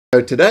So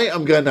today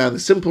I'm going down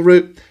the simple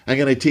route. I'm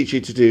going to teach you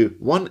to do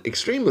one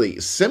extremely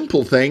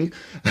simple thing.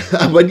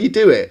 And when you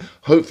do it,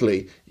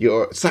 hopefully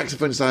your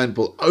saxophone sound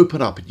will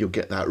open up and you'll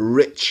get that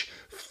rich,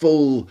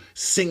 full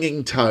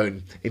singing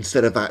tone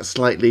instead of that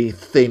slightly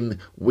thin,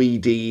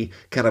 weedy,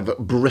 kind of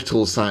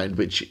brittle sound,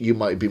 which you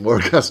might be more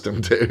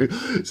accustomed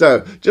to.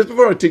 So just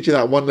before I teach you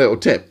that one little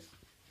tip,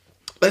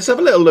 let's have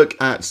a little look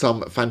at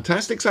some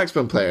fantastic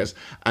saxophone players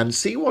and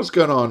see what's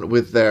going on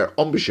with their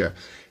embouchure.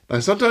 Now,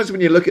 sometimes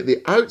when you look at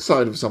the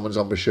outside of someone's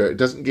embouchure, it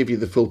doesn't give you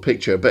the full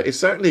picture, but it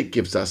certainly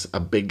gives us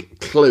a big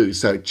clue.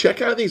 So check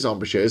out these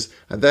embouchures,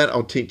 and then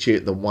I'll teach you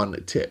the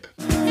one tip.